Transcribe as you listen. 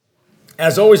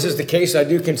As always is the case, I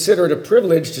do consider it a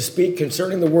privilege to speak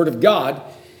concerning the Word of God.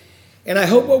 And I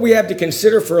hope what we have to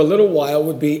consider for a little while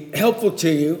would be helpful to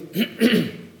you,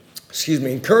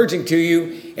 encouraging to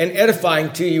you, and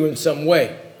edifying to you in some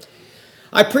way.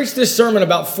 I preached this sermon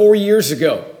about 4 years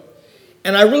ago.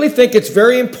 And I really think it's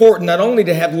very important not only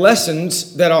to have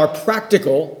lessons that are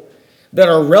practical, that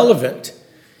are relevant,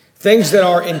 things that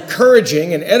are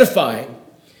encouraging and edifying,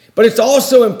 but it's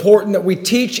also important that we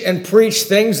teach and preach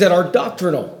things that are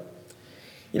doctrinal.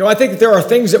 You know, I think that there are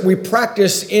things that we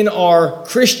practice in our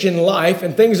Christian life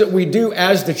and things that we do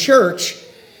as the church,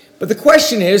 but the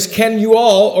question is, can you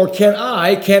all, or can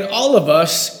all of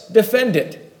us defend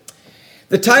it?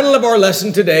 The title of our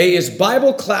lesson today is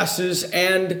Bible Classes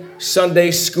and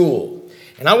Sunday School.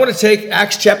 And I want to take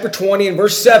Acts chapter 20 and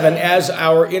verse 7 as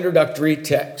our introductory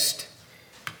text.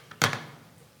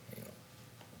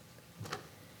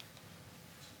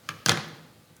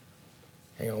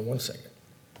 Hang on one second.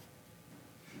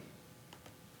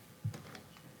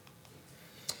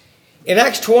 In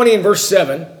Acts 20 and verse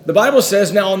 7, the Bible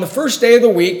says, "Now on the first day of the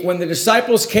week, when the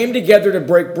disciples came together to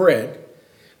break bread,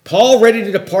 Paul, ready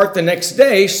to depart the next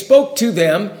day, spoke to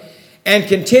them and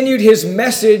continued his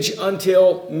message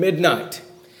until midnight."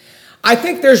 I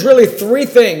think there's really three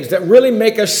things that really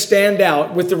make us stand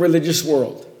out with the religious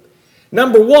world.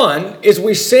 Number one is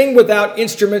we sing without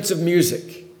instruments of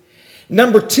music.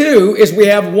 Number two is we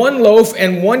have one loaf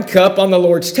and one cup on the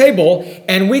Lord's table,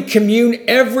 and we commune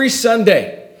every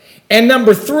Sunday. And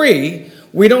number three,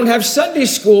 we don't have Sunday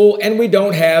school and we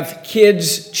don't have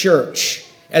kids' church,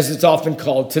 as it's often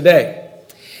called today.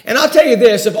 And I'll tell you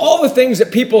this, of all the things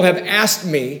that people have asked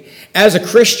me as a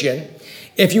Christian,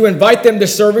 if you invite them to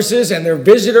services and they're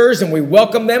visitors and we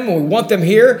welcome them and we want them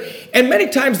here, and many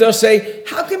times they'll say,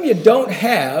 how come you don't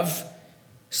have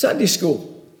Sunday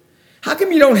school? How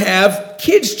come you don't have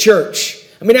kids' church?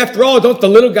 I mean, after all, don't the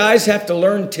little guys have to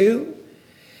learn too?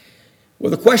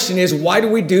 Well, the question is, why do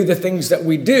we do the things that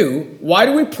we do? Why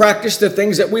do we practice the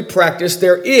things that we practice?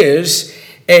 There is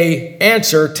an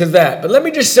answer to that. But let me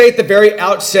just say at the very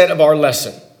outset of our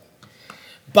lesson,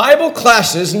 Bible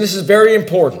classes, and this is very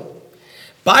important,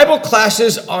 Bible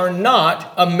classes are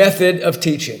not a method of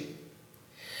teaching.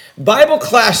 Bible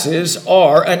classes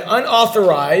are an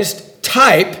unauthorized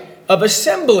type of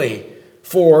assembly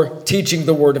for teaching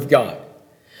the Word of God.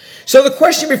 So the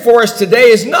question before us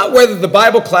today is not whether the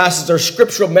Bible classes are a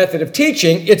scriptural method of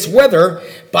teaching, it's whether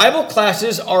Bible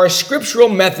classes are a scriptural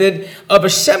method of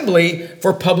assembly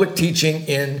for public teaching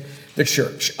in the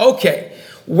church. Okay,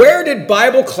 where did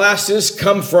Bible classes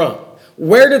come from?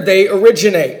 Where did they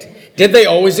originate? Did they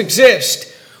always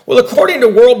exist? Well, according to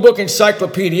World Book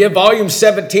Encyclopedia, volume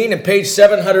 17 and page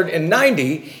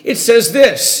 790, it says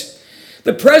this: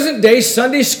 the present-day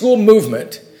Sunday school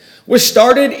movement was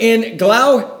started in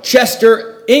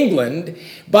Gloucester, England,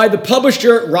 by the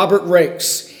publisher Robert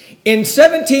Raikes. In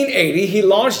 1780, he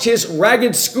launched his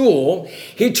Ragged School.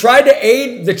 He tried to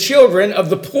aid the children of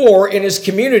the poor in his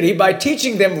community by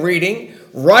teaching them reading,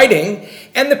 writing,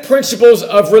 and the principles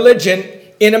of religion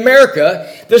in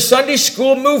America. The Sunday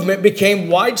school movement became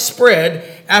widespread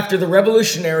after the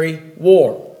Revolutionary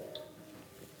War.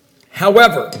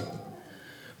 However,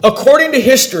 according to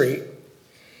history,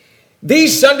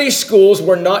 these Sunday schools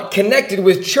were not connected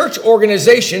with church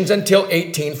organizations until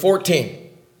 1814.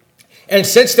 And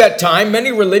since that time,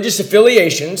 many religious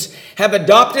affiliations have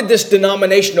adopted this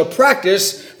denominational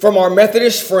practice from our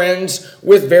Methodist friends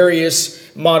with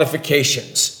various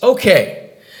modifications.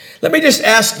 Okay, let me just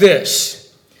ask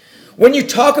this. When you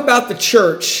talk about the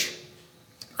church,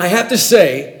 I have to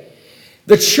say,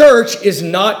 the church is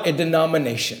not a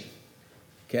denomination.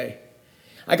 Okay?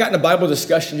 I got in a Bible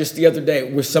discussion just the other day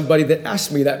with somebody that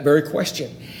asked me that very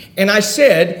question. And I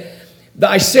said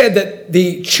that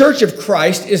the Church of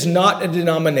Christ is not a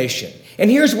denomination.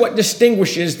 And here's what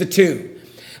distinguishes the two.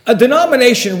 A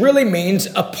denomination really means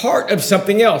a part of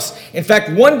something else. In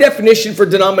fact, one definition for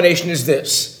denomination is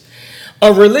this: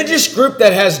 a religious group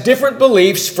that has different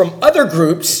beliefs from other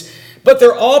groups, but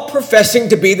they're all professing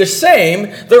to be the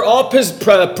same. They're all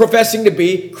professing to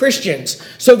be Christians.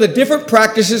 So the different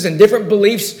practices and different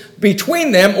beliefs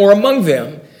between them or among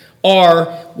them are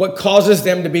what causes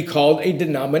them to be called a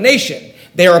denomination.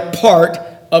 They are a part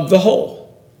of the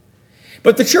whole.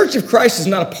 But the Church of Christ is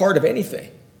not a part of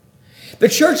anything. The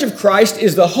Church of Christ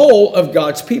is the whole of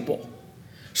God's people.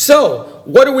 So,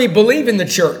 what do we believe in the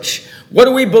church? What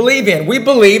do we believe in? We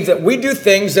believe that we do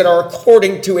things that are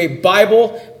according to a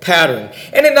Bible pattern.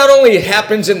 And it not only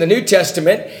happens in the New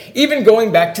Testament, even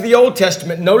going back to the Old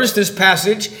Testament. Notice this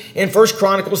passage in 1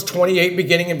 Chronicles 28,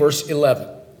 beginning in verse 11.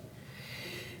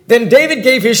 Then David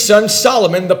gave his son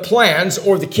Solomon the plans,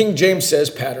 or the King James says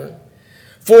pattern,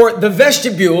 for the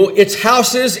vestibule, its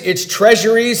houses, its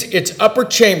treasuries, its upper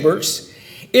chambers,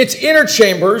 its inner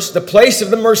chambers, the place of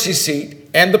the mercy seat,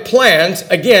 and the plans,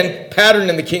 again, pattern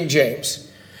in the King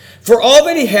James, for all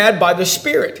that he had by the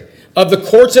Spirit, of the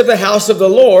courts of the house of the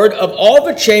Lord, of all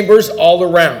the chambers all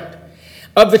around,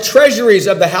 of the treasuries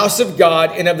of the house of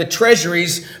God, and of the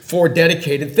treasuries for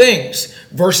dedicated things.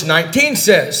 Verse 19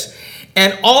 says,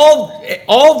 and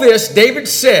all this David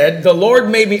said, the Lord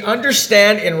made me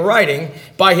understand in writing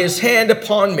by his hand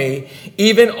upon me,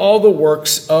 even all the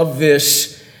works of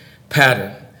this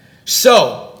pattern.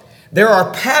 So, there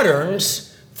are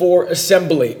patterns for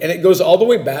assembly, and it goes all the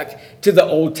way back to the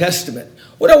Old Testament.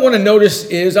 What I want to notice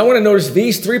is, I want to notice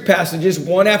these three passages,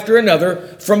 one after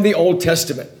another, from the Old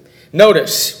Testament.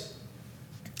 Notice,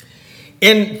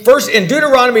 in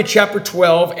Deuteronomy chapter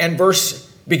 12 and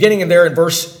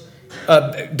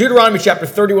Deuteronomy chapter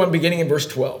 31, beginning in verse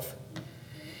 12.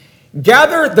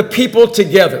 Gather the people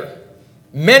together,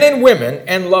 men and women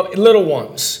and little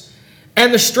ones,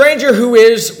 and the stranger who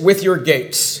is with your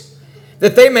gates,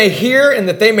 that they may hear and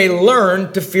that they may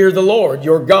learn to fear the Lord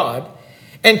your God,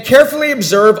 and carefully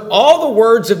observe all the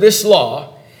words of this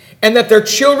law, and that their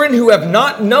children who have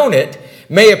not known it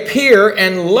may appear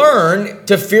and learn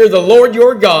to fear the Lord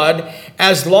your God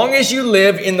as long as you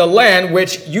live in the land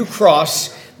which you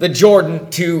cross the Jordan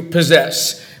to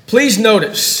possess. Please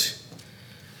notice,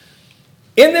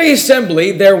 in the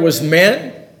assembly there was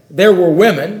men, there were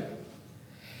women,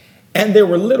 and there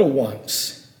were little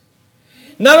ones.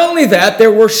 Not only that,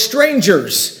 there were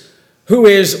strangers who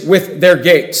is with their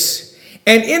gates.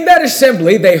 And in that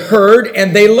assembly they heard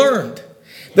and they learned.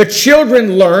 The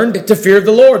children learned to fear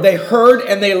the Lord. They heard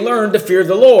and they learned to fear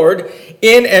the Lord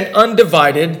in an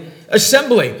undivided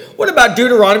assembly. What about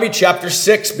Deuteronomy chapter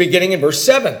 6, beginning in verse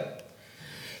 7?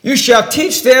 You shall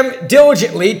teach them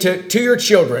diligently to your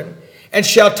children, and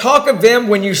shall talk of them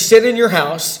when you sit in your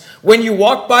house, when you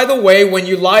walk by the way, when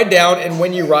you lie down, and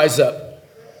when you rise up.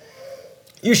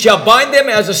 You shall bind them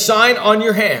as a sign on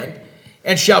your hand,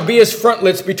 and shall be as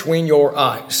frontlets between your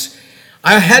eyes.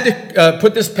 I had to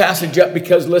put this passage up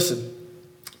because, listen,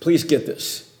 please get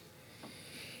this.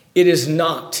 It is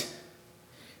not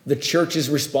the church's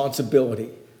responsibility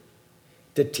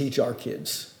to teach our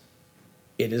kids.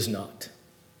 It is not.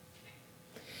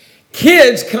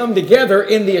 Kids come together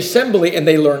in the assembly and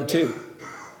they learn too.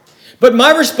 But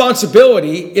my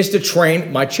responsibility is to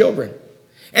train my children.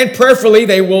 And prayerfully,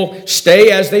 they will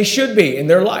stay as they should be in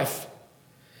their life.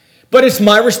 But it's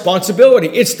my responsibility.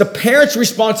 It's the parents'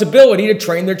 responsibility to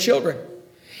train their children.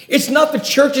 It's not the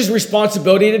church's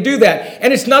responsibility to do that.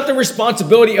 And it's not the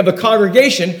responsibility of a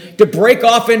congregation to break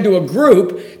off into a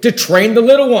group to train the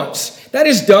little ones. That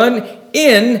is done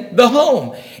in the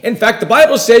home. In fact, the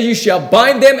Bible says you shall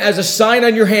bind them as a sign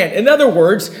on your hand. In other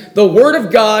words, the Word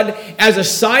of God as a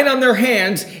sign on their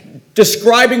hands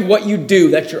describing what you do.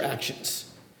 That's your actions.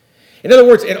 In other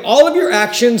words, in all of your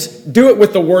actions, do it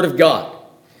with the Word of God.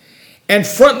 And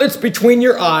frontlets between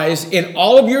your eyes, in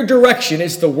all of your direction,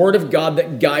 it's the Word of God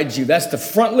that guides you. That's the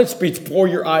frontlets before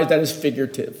your eyes. That is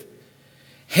figurative.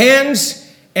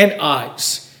 Hands and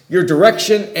eyes, your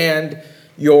direction and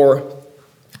your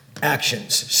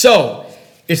actions. So,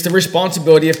 it's the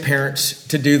responsibility of parents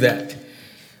to do that.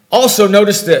 Also,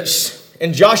 notice this.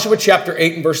 In Joshua chapter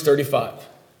 8 and verse 35.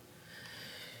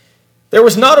 There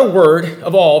was not a word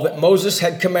of all that Moses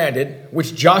had commanded,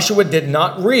 which Joshua did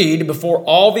not read before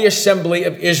all the assembly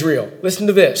of Israel. Listen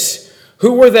to this.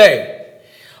 Who were they?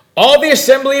 All the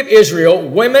assembly of Israel,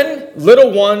 women, little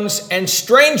ones, and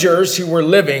strangers who were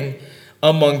living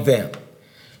among them.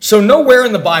 So nowhere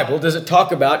in the Bible does it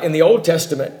talk about, in the Old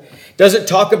Testament, does it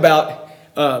talk about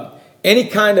any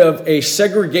kind of a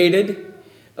segregated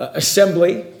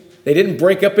assembly. They didn't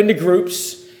break up into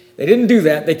groups. They didn't do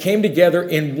that. They came together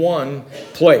in one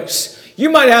place.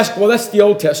 You might ask, well, that's the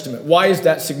Old Testament. Why is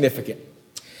that significant?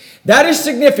 That is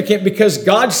significant because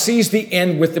God sees the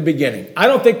end with the beginning. I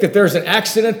don't think that there's an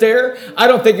accident there. I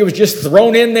don't think it was just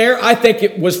thrown in there. I think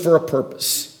it was for a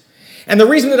purpose. And the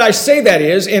reason that I say that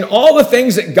is, in all the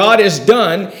things that God has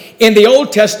done in the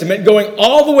Old Testament, going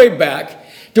all the way back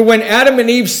to when Adam and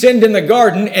Eve sinned in the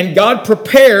garden and God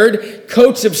prepared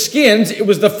coats of skins, it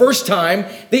was the first time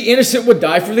the innocent would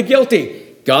die for the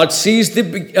guilty. God sees the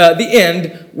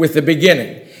end with the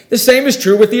beginning. The same is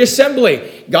true with the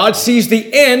assembly. God sees the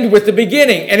end with the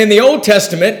beginning. And in the Old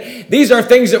Testament, these are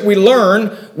things that we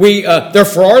learn. They're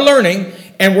for our learning,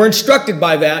 and we're instructed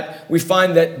by that. We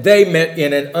find that they met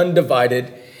in an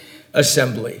undivided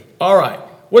assembly. All right,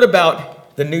 what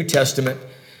about the New Testament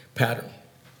pattern?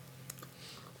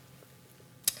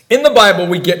 In the Bible,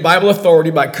 we get Bible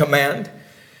authority by command,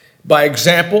 by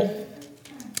example,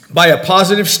 by a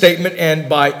positive statement, and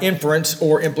by inference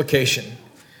or implication.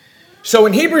 So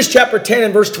in Hebrews chapter 10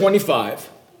 and verse 25,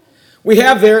 we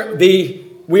have there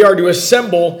we are to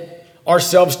assemble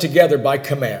ourselves together by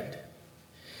command.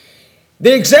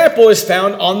 The example is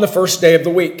found on the first day of the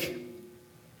week.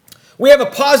 We have a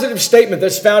positive statement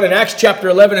that's found in Acts chapter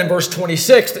 11 and verse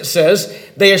 26 that says,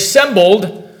 they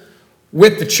assembled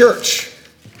with the church.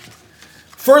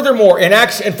 Furthermore, in 1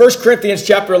 Corinthians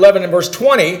chapter 11 and verse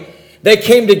 20, they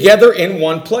came together in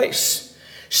one place.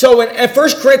 So in 1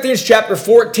 Corinthians chapter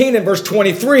 14 and verse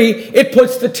 23, it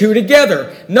puts the two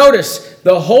together. Notice,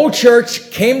 the whole church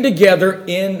came together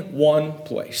in one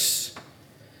place.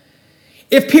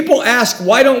 If people ask,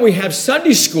 why don't we have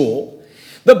Sunday school?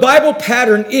 The Bible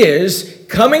pattern is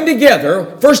coming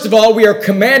together. First of all, we are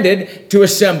commanded to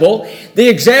assemble. The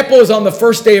example is on the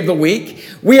first day of the week.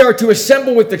 We are to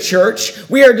assemble with the church.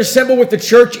 We are to assemble with the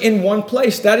church in one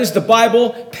place. That is the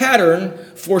Bible pattern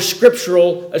for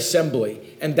scriptural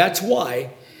assembly. And that's why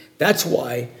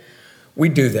we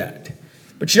do that.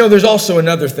 But there's also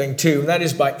another thing too, and that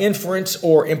is by inference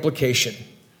or implication.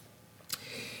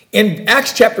 In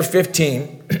Acts chapter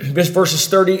 15, verses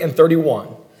 30 and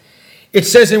 31, it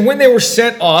says, and when they were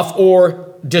sent off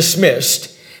or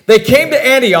dismissed, they came to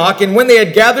Antioch, and when they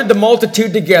had gathered the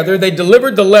multitude together, they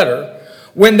delivered the letter.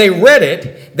 When they read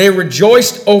it, they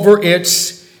rejoiced over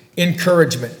its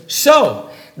encouragement. So,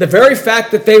 the very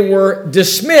fact that they were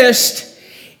dismissed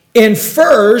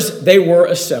infers they were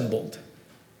assembled.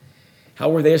 How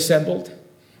were they assembled?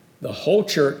 The whole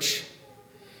church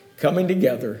coming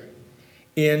together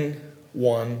in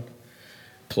one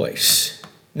place.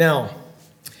 Now,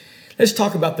 let's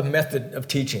talk about the method of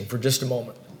teaching for just a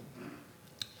moment.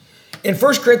 In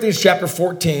 1 Corinthians chapter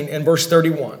 14 and verse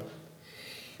 31,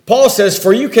 Paul says,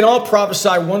 for you can all prophesy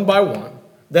one by one,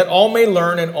 that all may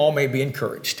learn and all may be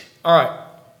encouraged. All right.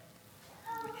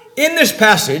 In this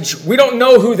passage, we don't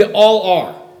know who the all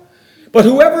are. But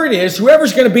whoever it is,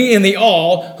 whoever's going to be in the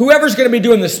all, whoever's going to be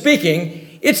doing the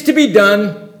speaking, it's to be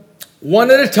done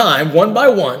one at a time, one by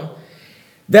one,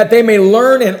 that they may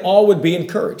learn and all would be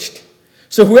encouraged.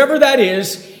 So whoever that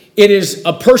is, it is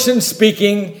a person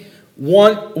speaking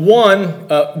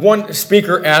one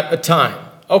speaker at a time.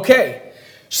 Okay,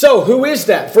 so who is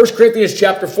that? 1 Corinthians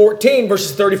chapter 14,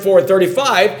 verses 34 and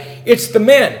 35, it's the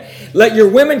men. Let your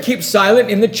women keep silent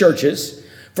in the churches,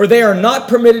 for they are not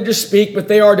permitted to speak, but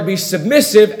they are to be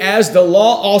submissive, as the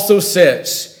law also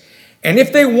says. And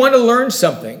if they want to learn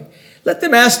something, let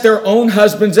them ask their own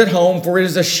husbands at home, for it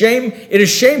is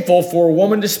shameful for a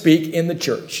woman to speak in the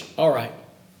church. All right.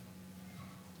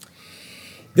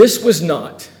 This was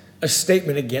not a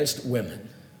statement against women.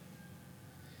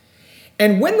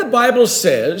 And when the Bible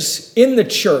says in the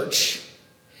church,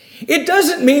 it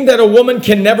doesn't mean that a woman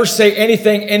can never say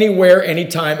anything, anywhere,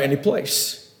 anytime, any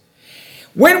place.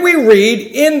 When we read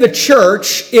in the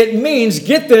church, it means,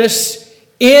 get this,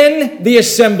 in the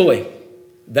assembly.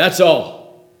 That's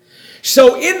all.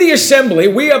 So in the assembly,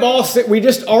 we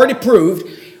just already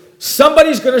proved,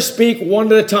 somebody's going to speak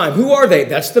one at a time. Who are they?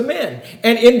 That's the men.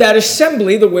 And in that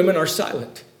assembly, the women are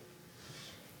silent.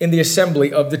 In the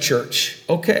assembly of the church.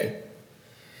 Okay.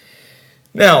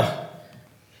 Now,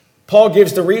 Paul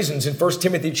gives the reasons in 1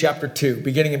 Timothy chapter 2,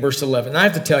 beginning in verse 11. And I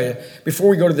have to tell you, before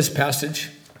we go to this passage,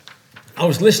 I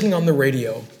was listening on the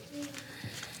radio.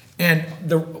 And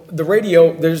the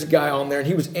radio, there's a guy on there, and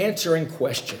he was answering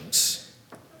questions.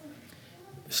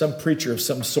 Some preacher of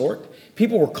some sort.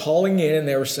 People were calling in and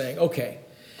they were saying, okay,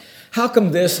 how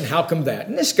come this and how come that?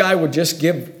 And this guy would just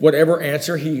give whatever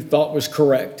answer he thought was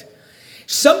correct.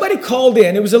 Somebody called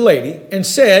in, it was a lady, and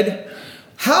said,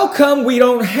 how come we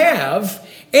don't have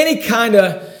any kind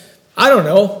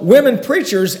of, women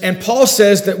preachers? And Paul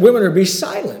says that women are to be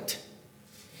silent.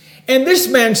 And this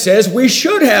man says we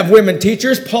should have women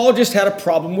teachers. Paul just had a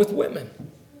problem with women.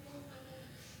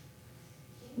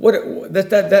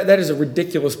 That is a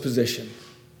ridiculous position.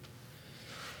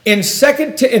 In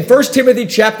 1 Timothy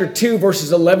chapter 2,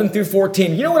 verses 11 through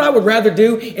 14, you know what I would rather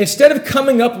do? Instead of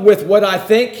coming up with what I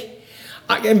think,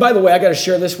 and by the way, I got to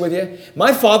share this with you.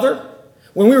 My father,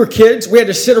 when we were kids, we had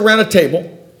to sit around a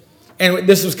table, and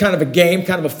this was kind of a game,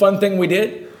 kind of a fun thing we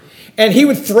did. And he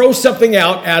would throw something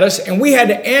out at us, and we had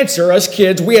to answer, as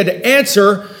kids, we had to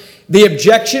answer the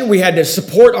objection. We had to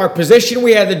support our position.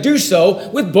 We had to do so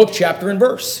with book, chapter, and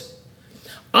verse.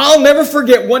 I'll never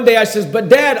forget one day I says, but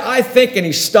Dad, I think, and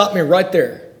he stopped me right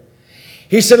there.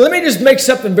 He said, let me just make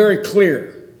something very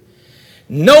clear.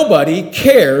 Nobody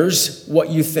cares what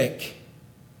you think,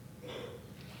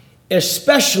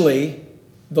 especially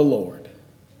the Lord.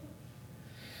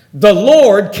 The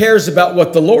Lord cares about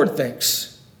what the Lord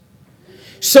thinks.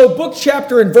 So book,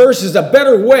 chapter, and verse is a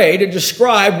better way to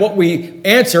describe what we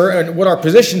answer and what our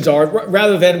positions are,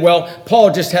 rather than, well,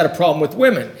 Paul just had a problem with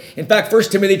women. In fact, 1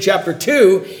 Timothy chapter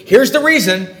 2, here's the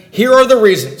reason. Here are the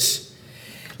reasons.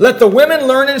 Let the women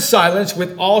learn in silence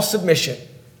with all submission.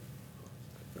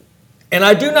 And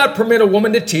I do not permit a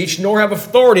woman to teach, nor have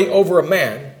authority over a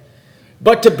man,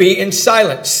 but to be in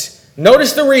silence.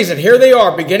 Notice the reason. Here they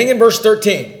are, beginning in verse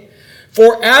 13.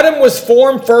 For Adam was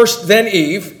formed first, then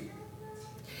Eve.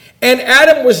 And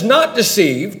Adam was not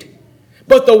deceived,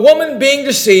 but the woman being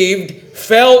deceived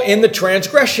fell in the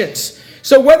transgressions.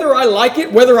 So whether I like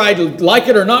it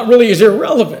or not really is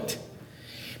irrelevant.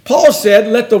 Paul said,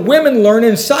 let the women learn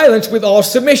in silence with all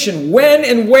submission. When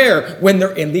and where? When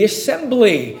they're in the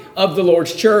assembly of the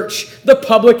Lord's church, the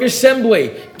public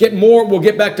assembly. We'll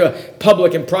get back to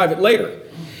public and private later.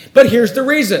 But here's the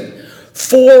reason.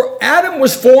 For Adam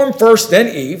was formed first, then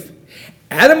Eve.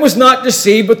 Adam was not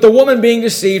deceived, but the woman being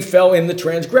deceived fell in the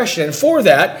transgression. And for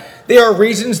that, there are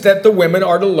reasons that the women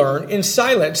are to learn in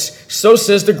silence. So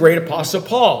says the great apostle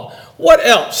Paul. What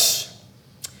else?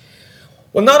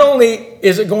 Well, not only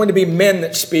is it going to be men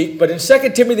that speak, but in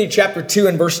 2 Timothy chapter 2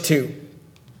 and verse 2,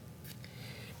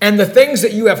 and the things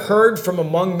that you have heard from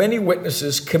among many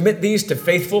witnesses, commit these to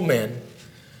faithful men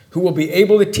who will be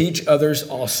able to teach others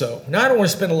also. Now, I don't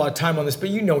want to spend a lot of time on this, but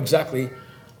you know exactly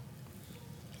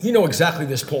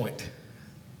this point.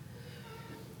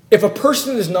 If a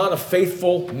person is not a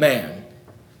faithful man,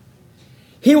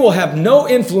 he will have no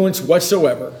influence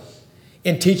whatsoever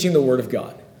in teaching the Word of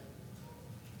God.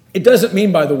 It doesn't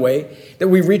mean, by the way, that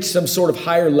we reach some sort of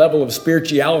higher level of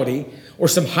spirituality or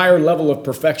some higher level of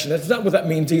perfection. That's not what that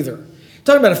means either. I'm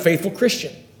talking about a faithful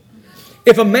Christian.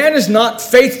 If a man is not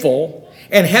faithful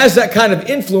and has that kind of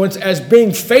influence as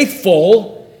being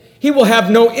faithful, he will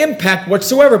have no impact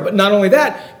whatsoever. But not only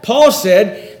that, Paul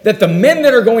said that the men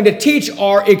that are going to teach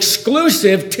are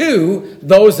exclusive to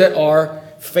those that are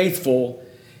faithful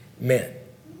men.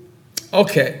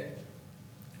 Okay.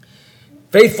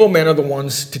 Faithful men are the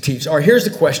ones to teach. All right, here's the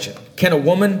question. Can a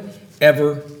woman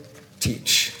ever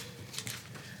teach?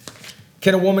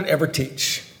 Can a woman ever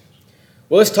teach?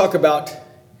 Well, let's talk about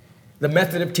the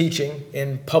method of teaching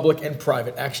in public and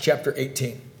private. Acts chapter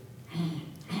 18.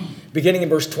 Beginning in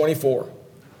verse 24.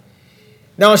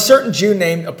 Now a certain Jew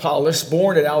named Apollos,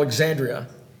 born at Alexandria,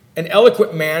 an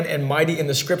eloquent man and mighty in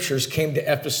the scriptures, came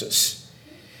to Ephesus.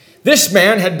 This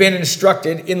man had been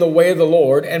instructed in the way of the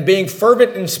Lord, and being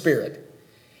fervent in spirit,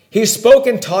 he spoke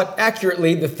and taught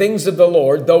accurately the things of the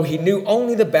Lord, though he knew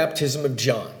only the baptism of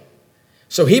John.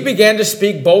 So he began to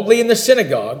speak boldly in the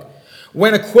synagogue.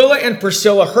 When Aquila and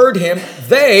Priscilla heard him,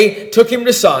 they took him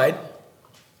aside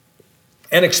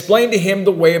and explained to him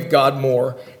the way of God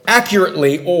more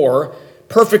accurately or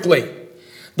perfectly.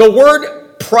 The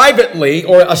word privately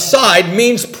or aside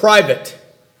means private.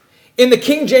 In the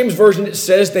King James Version, it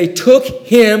says they took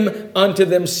him unto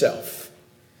themselves.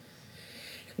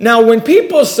 Now, when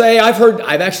people say, I've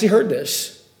actually heard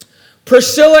this.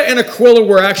 Priscilla and Aquila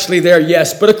were actually there,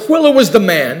 yes, but Aquila was the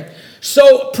man.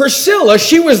 So Priscilla,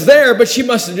 she was there, but she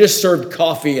must have just served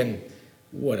coffee and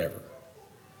whatever.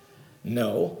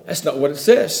 No, that's not what it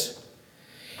says.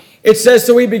 It says,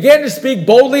 so he began to speak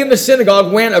boldly in the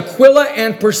synagogue. When Aquila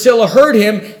and Priscilla heard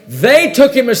him, they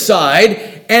took him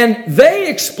aside and they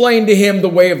explained to him the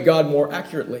way of God more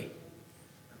accurately.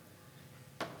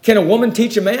 Can a woman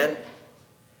teach a man?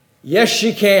 Yes,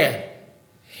 she can.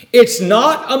 It's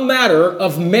not a matter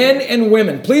of men and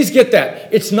women. Please get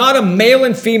that. It's not a male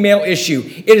and female issue.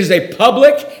 It is a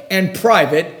public and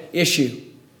private issue.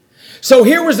 So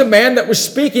here was a man that was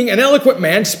speaking, an eloquent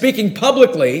man speaking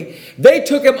publicly. They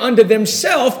took him unto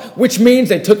themselves, which means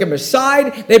they took him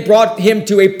aside. They brought him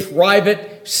to a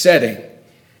private setting.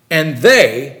 And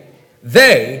they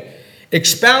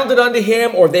expounded unto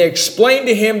him, or they explained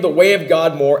to him the way of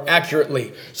God more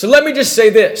accurately. So let me just say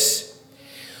this.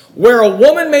 Where a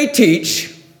woman may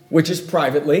teach, which is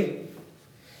privately,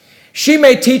 she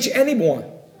may teach anyone,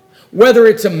 whether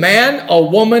it's a man, a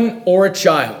woman, or a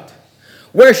child.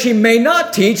 Where she may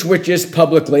not teach, which is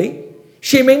publicly,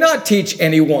 she may not teach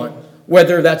anyone,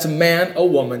 whether that's a man, a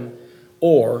woman,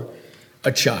 or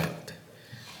a child.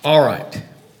 All right.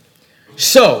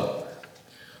 So,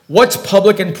 what's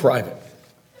public and private?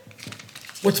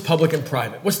 What's public and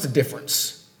private? What's the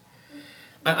difference?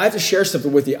 I have to share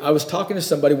something with you. I was talking to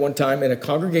somebody one time in a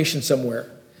congregation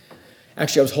somewhere.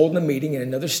 Actually, I was holding a meeting in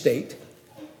another state.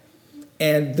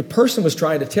 And the person was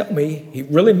trying to tell me, he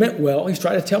really meant well, he's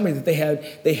trying to tell me that they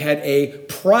had a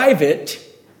private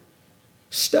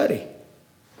study.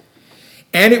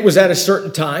 And it was at a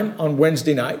certain time on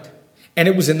Wednesday night. and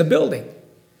it was in the building.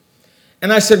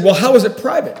 And I said, well, how is it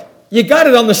private? You got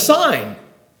it on the sign.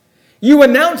 You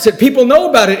announce it, people know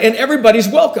about it, and everybody's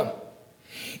welcome.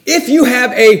 If you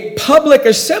have a public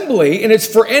assembly and it's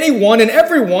for anyone and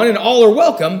everyone and all are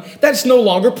welcome, that's no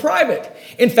longer private.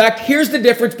 In fact, here's the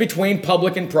difference between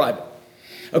public and private.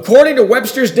 According to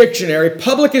Webster's dictionary,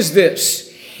 public is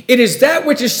this: it is that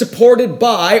which is supported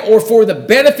by or for the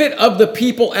benefit of the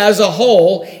people as a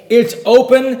whole. It's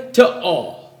open to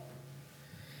all.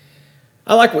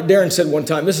 I like what Darren said one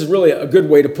time. This is really a good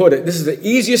way to put it. This is the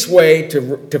easiest way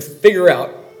to figure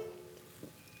out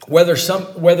whether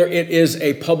it is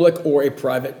a public or a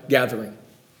private gathering.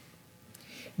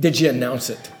 Did you announce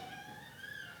it?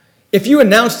 If you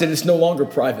announced it, it's no longer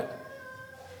private.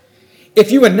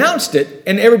 If you announced it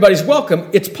and everybody's welcome,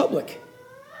 it's public.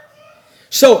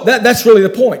 So that's really the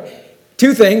point.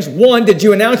 Two things. One, did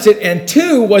you announce it? And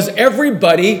two, was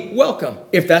everybody welcome?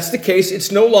 If that's the case,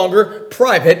 it's no longer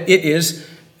private. It is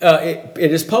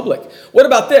public. What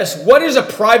about this? What is a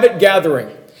private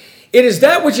gathering? It is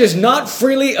that which is not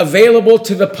freely available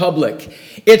to the public.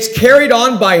 It's carried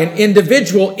on by an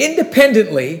individual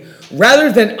independently rather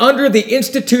than under the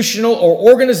institutional or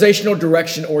organizational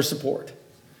direction or support.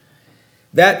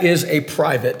 That is a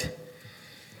private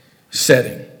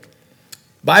setting.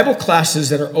 Bible classes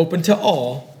that are open to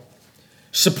all,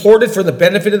 supported for the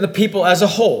benefit of the people as a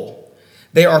whole,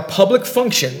 they are public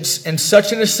functions, and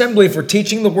such an assembly for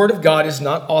teaching the Word of God is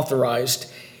not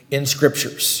authorized in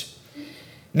Scriptures.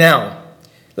 Now,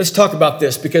 let's talk about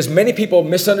this, because many people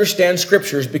misunderstand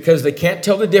Scriptures because they can't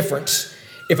tell the difference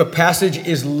if a passage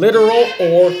is literal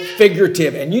or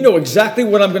figurative. And you know exactly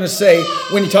what I'm going to say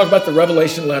when you talk about the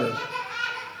Revelation letter.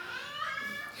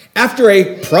 After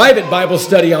a private Bible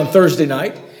study on Thursday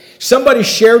night, somebody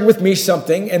shared with me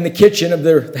something in the kitchen of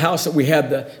the house that we had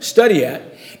the study at.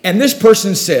 And this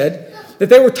person said that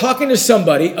they were talking to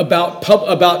somebody about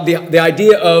the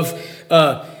idea of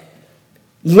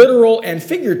literal and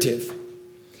figurative.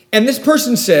 And this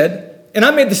person said, and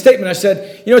I made the statement, I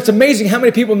said, it's amazing how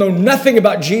many people know nothing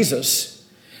about Jesus,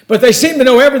 but they seem to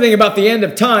know everything about the end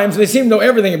of times. They seem to know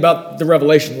everything about the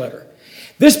Revelation letter.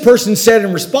 This person said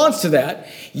in response to that,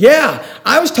 yeah,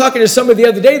 I was talking to somebody the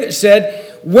other day that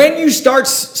said, when you start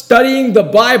studying the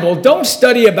Bible, don't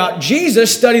study about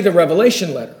Jesus, study the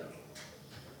Revelation letter.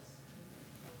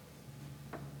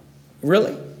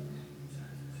 Really?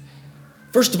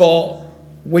 First of all,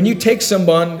 when you take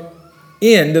someone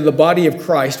into the body of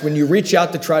Christ, when you reach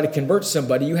out to try to convert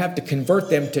somebody, you have to convert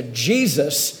them to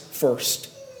Jesus first.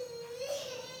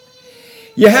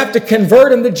 You have to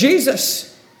convert them to Jesus.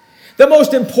 The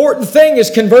most important thing is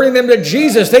converting them to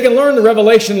Jesus. They can learn the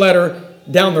Revelation letter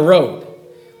down the road.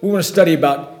 We want to study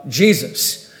about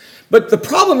Jesus. But the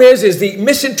problem is the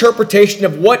misinterpretation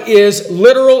of what is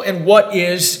literal and what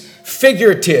is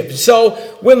figurative.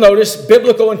 So we'll notice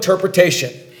biblical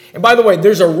interpretation. And by the way,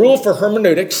 there's a rule for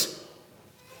hermeneutics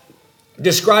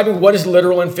describing what is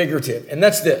literal and figurative. And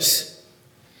that's this: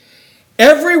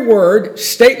 every word,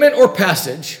 statement, or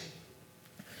passage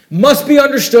must be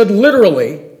understood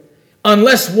literally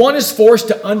unless one is forced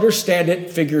to understand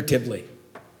it figuratively.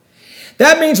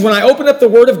 That means when I open up the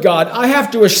Word of God, I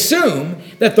have to assume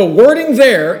that the wording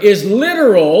there is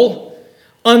literal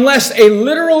unless a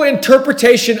literal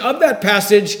interpretation of that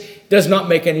passage does not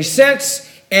make any sense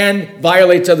and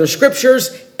violates other scriptures,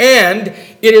 and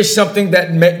it is something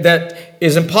that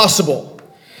is impossible.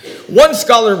 One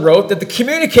scholar wrote that the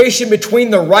communication between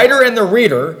the writer and the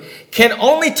reader can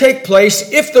only take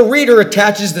place if the reader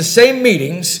attaches the same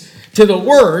meanings to the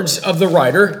words of the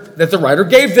writer that the writer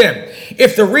gave them.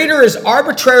 If the reader is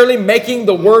arbitrarily making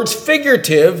the words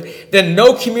figurative, then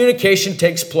no communication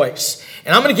takes place.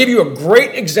 And I'm going to give you a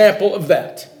great example of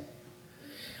that.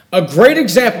 A great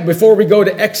example before we go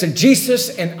to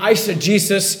exegesis and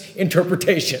eisegesis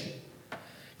interpretation.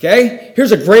 Okay?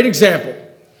 Here's a great example.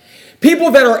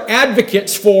 People that are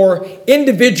advocates for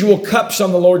individual cups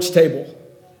on the Lord's table.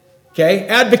 Okay?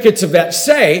 Advocates of that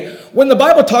say, when the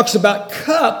Bible talks about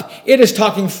cup, it is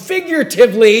talking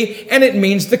figuratively and it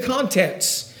means the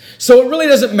contents. So it really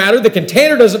doesn't matter. The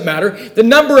container doesn't matter. The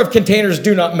number of containers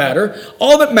do not matter.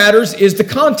 All that matters is the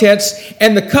contents,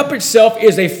 and the cup itself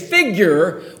is a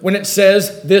figure when it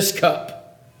says this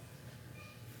cup.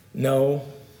 No.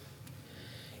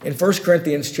 In 1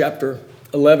 Corinthians chapter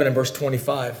 11 and verse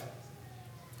 25,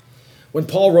 when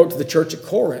Paul wrote to the church at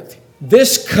Corinth,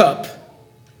 this cup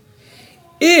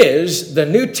is the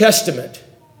New Testament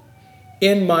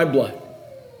in my blood.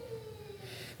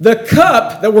 The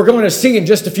cup that we're going to see in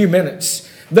just a few minutes,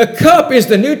 the cup is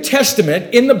the New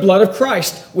Testament in the blood of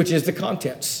Christ, which is the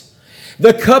contents.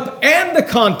 The cup and the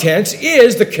contents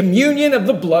is the communion of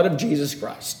the blood of Jesus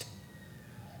Christ.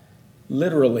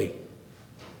 Literally.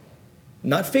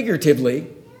 Not figuratively.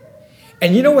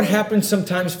 And you know what happens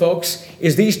sometimes, folks,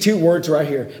 is these two words right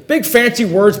here. Big fancy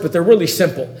words, but they're really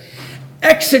simple.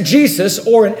 Exegesis,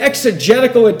 or an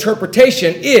exegetical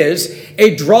interpretation, is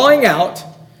a drawing out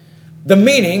the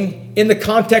meaning in the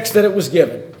context that it was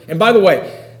given. And by the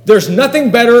way, there's nothing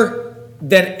better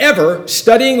than ever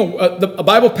studying a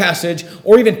Bible passage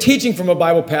or even teaching from a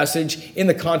Bible passage in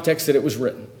the context that it was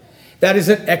written. That is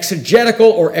an exegetical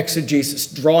or exegesis,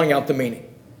 drawing out the meaning.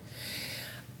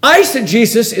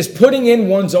 Eisegesis is putting in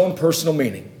one's own personal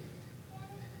meaning.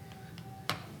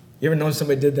 You ever known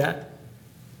somebody did that?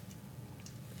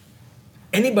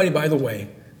 Anybody, by the way,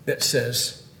 that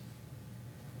says,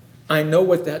 I know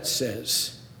what that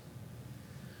says,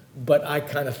 but I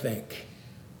kind of think.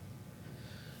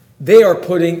 They are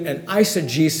putting an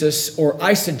eisegesis or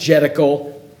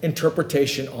eisegetical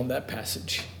interpretation on that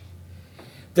passage.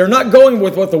 They're not going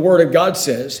with what the Word of God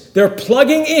says. They're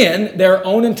plugging in their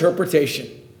own interpretation.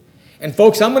 And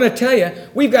folks, I'm going to tell you,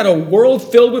 we've got a world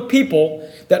filled with people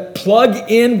that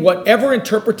plug in whatever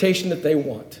interpretation that they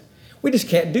want. We just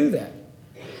can't do that.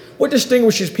 What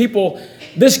distinguishes people,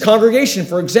 this congregation,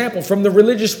 for example, from the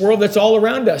religious world that's all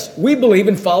around us? We believe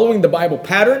in following the Bible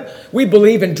pattern. We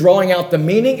believe in drawing out the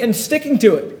meaning and sticking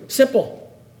to it.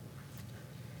 Simple.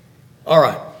 All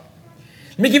right.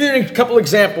 Let me give you a couple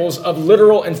examples of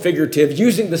literal and figurative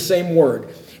using the same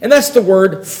word. And that's the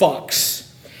word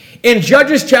fox. In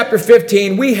Judges chapter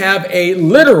 15, we have a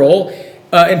literal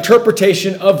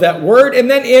interpretation of that word.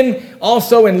 And then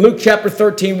also in Luke chapter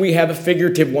 13, we have a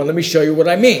figurative one. Let me show you what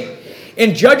I mean.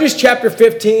 In Judges chapter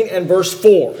 15 and verse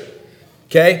 4,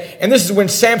 okay, and this is when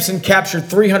Samson captured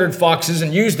 300 foxes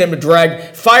and used them to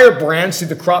drag firebrands through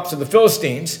the crops of the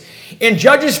Philistines. In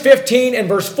Judges 15 and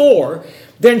verse 4,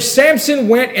 then Samson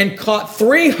went and caught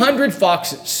 300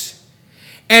 foxes,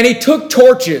 and he took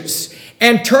torches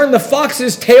and turned the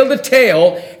foxes tail to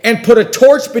tail and put a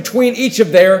torch between each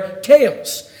of their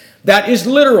tails. That is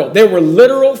literal. There were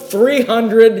literal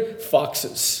 300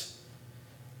 foxes.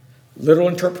 Literal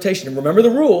interpretation. And remember the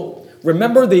rule.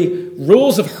 Remember the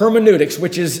rules of hermeneutics,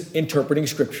 which is interpreting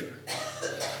Scripture.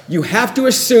 You have to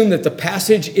assume that the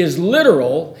passage is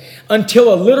literal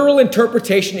until a literal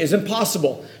interpretation is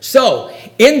impossible. So,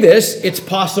 in this, it's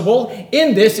possible.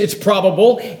 In this, it's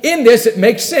probable. In this, it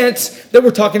makes sense that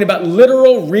we're talking about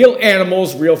literal, real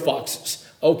animals, real foxes.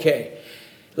 Okay,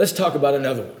 let's talk about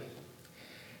another one.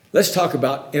 Let's talk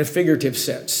about, in a figurative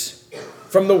sense,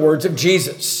 from the words of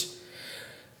Jesus.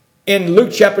 In Luke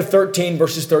chapter 13,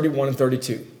 verses 31 and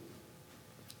 32.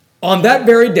 On that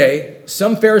very day,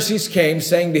 some Pharisees came,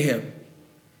 saying to him,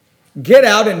 "Get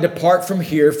out and depart from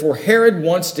here, for Herod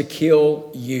wants to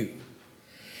kill you."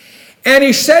 And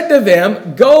he said to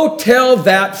them, "Go tell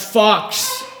that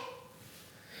fox,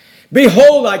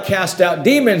 behold, I cast out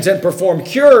demons and perform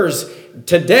cures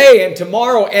today and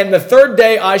tomorrow, and the third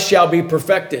day I shall be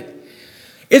perfected."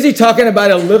 Is he talking about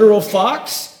a literal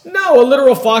fox? No, a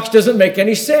literal fox doesn't make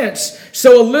any sense.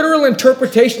 So a literal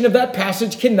interpretation of that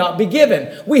passage cannot be given.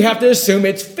 We have to assume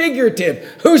it's figurative.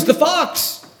 Who's the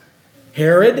fox?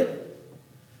 Herod.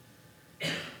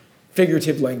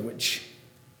 Figurative language.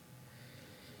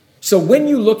 So when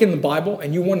you look in the Bible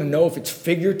and you want to know if it's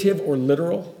figurative or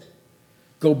literal,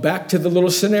 go back to the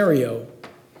little scenario.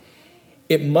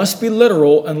 It must be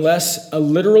literal unless a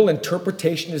literal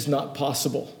interpretation is not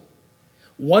possible.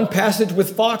 One passage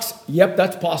with fox, yep,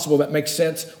 that's possible. That makes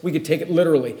sense. We could take it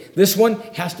literally. This one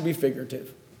has to be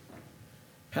figurative.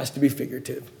 Has to be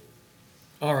figurative.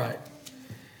 All right.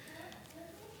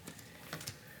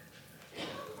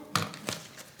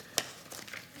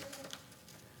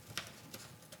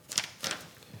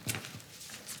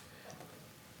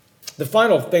 The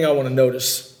final thing I want to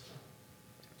notice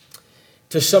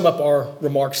to sum up our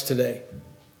remarks today,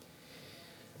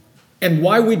 and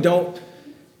why we don't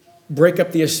break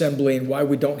up the assembly and why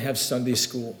we don't have Sunday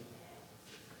school.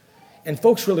 And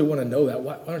folks really want to know that.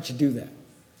 Why don't you do that?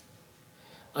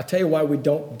 I'll tell you why we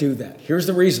don't do that. Here's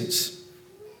the reasons.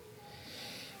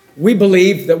 We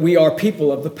believe that we are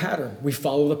people of the pattern. We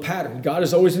follow the pattern. God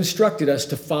has always instructed us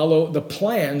to follow the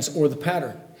plans or the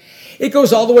pattern. It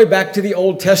goes all the way back to the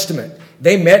Old Testament.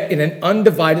 They met in an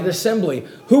undivided assembly.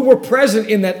 Who were present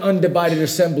in that undivided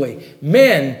assembly?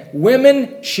 Men,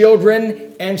 women,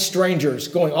 children, and strangers.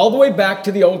 Going all the way back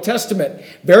to the Old Testament.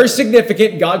 Very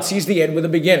significant. God sees the end with a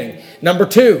beginning. Number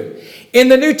two, in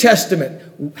the New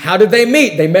Testament, how did they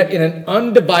meet? They met in an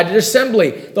undivided assembly.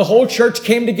 The whole church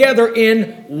came together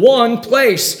in one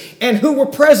place. And who were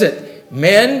present?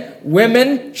 Men,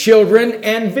 women, children,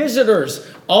 and visitors.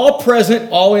 all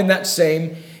present, all in that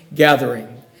same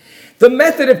gathering. The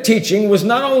method of teaching was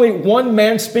not only one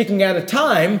man speaking at a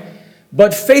time,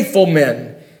 but faithful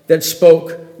men that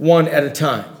spoke one at a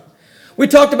time. We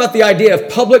talked about the idea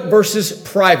of public versus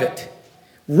private.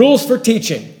 Rules for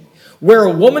teaching. Where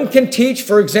a woman can teach,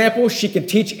 for example, she can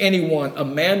teach anyone, a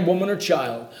man, woman, or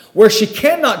child. Where she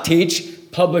cannot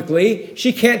teach publicly,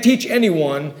 she can't teach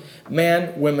anyone,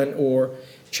 man, woman, or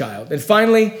child. And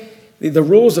finally, the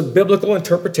rules of biblical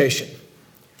interpretation.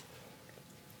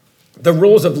 The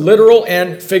rules of literal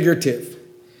and figurative.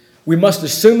 We must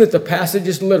assume that the passage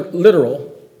is literal.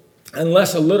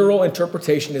 Unless a literal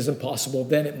interpretation is impossible,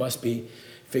 then it must be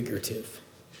figurative.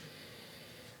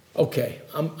 Okay,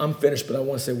 I'm finished, but I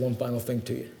want to say one final thing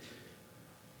to you.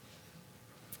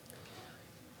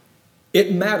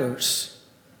 It matters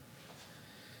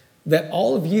that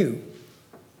all of you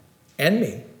and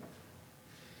me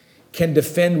can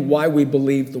defend why we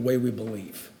believe the way we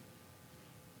believe.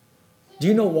 Do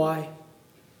you know why?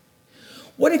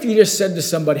 What if you just said to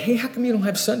somebody, hey, how come you don't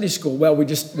have Sunday school? Well,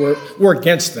 we're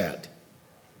against that.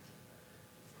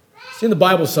 It's in the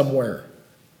Bible somewhere.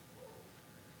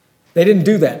 They didn't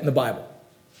do that in the Bible.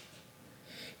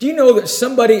 Do you know that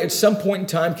somebody at some point in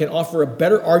time can offer a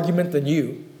better argument than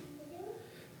you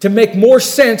to make more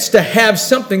sense to have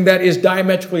something that is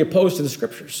diametrically opposed to the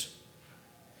Scriptures?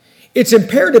 It's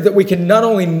imperative that we can not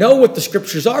only know what the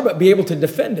Scriptures are, but be able to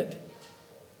defend it.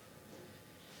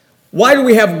 Why do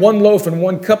we have one loaf and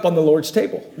one cup on the Lord's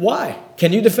table? Why?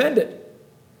 Can you defend it?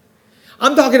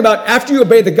 I'm talking about after you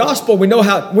obey the gospel, we know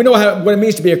what it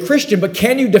means to be a Christian, but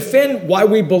can you defend why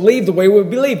we believe the way we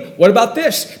believe? What about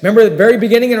this? Remember at the very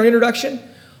beginning in our introduction?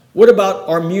 What about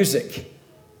our music?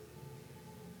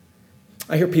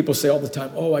 I hear people say all the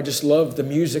time, oh, I just love the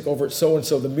music over at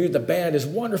so-and-so. The band is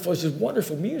wonderful. It's just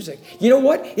wonderful music. You know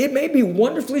what? It may be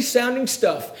wonderfully sounding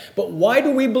stuff, but why do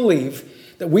we believe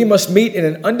that we must meet in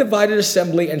an undivided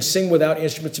assembly and sing without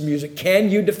instruments of music?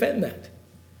 Can you defend that?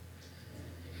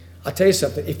 I'll tell you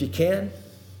something. If you can,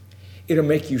 it'll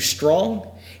make you strong.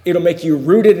 It'll make you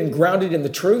rooted and grounded in the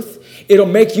truth. It'll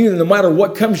make you, no matter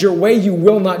what comes your way, you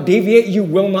will not deviate. You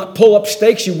will not pull up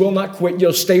stakes. You will not quit.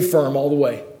 You'll stay firm all the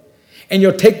way. And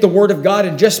you'll take the word of God,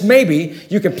 and just maybe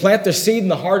you can plant the seed in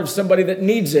the heart of somebody that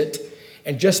needs it.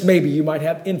 And just maybe you might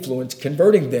have influence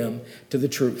converting them to the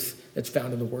truth that's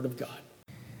found in the word of God.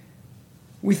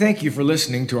 We thank you for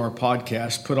listening to our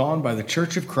podcast put on by the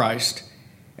Church of Christ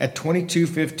at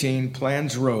 2215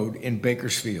 Plans Road in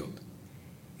Bakersfield.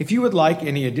 If you would like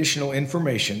any additional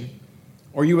information,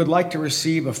 or you would like to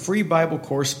receive a free Bible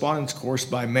correspondence course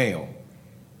by mail,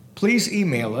 please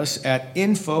email us at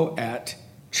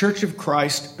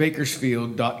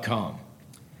info@churchofchristbakersfield.com.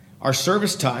 Our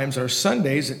service times are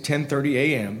Sundays at 10:30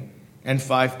 a.m. and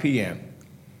 5 p.m.,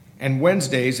 and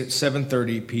Wednesdays at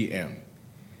 7:30 p.m.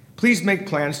 Please make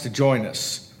plans to join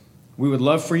us. We would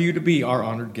love for you to be our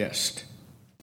honored guest.